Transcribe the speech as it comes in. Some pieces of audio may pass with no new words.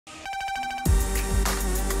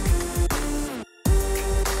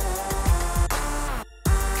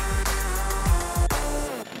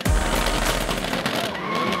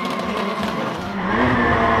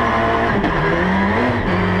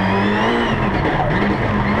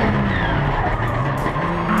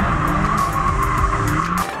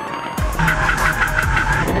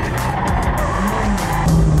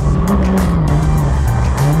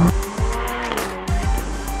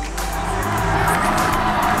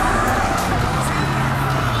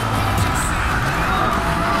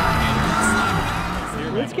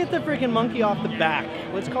freaking monkey off the back.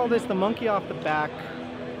 Let's call this the monkey off the back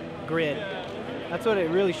grid. That's what it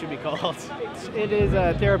really should be called. It is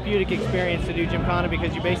a therapeutic experience to do Gymkhana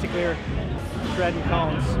because you basically are shredding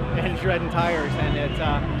cones and shredding tires,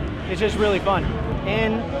 and it's just really fun.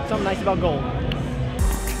 And something nice about gold.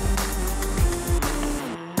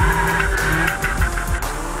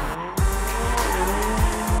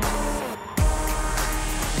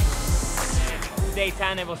 Day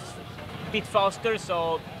 10 it was a bit faster,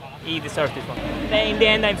 so he deserved this one. In the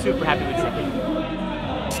end, I'm super happy with second.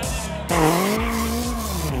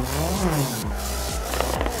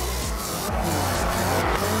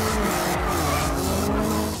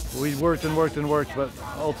 We worked and worked and worked, but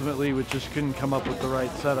ultimately we just couldn't come up with the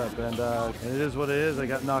right setup. And it is what it is. I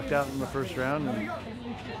got knocked out in the first round, and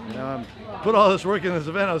you know, I put all this work in this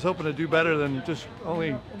event. I was hoping to do better than just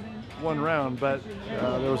only one round, but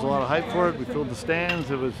there was a lot of hype for it. We filled the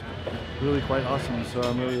stands. It was really quite awesome. So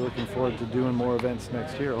I'm really looking forward to doing more events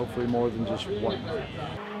next year. Hopefully more than just one.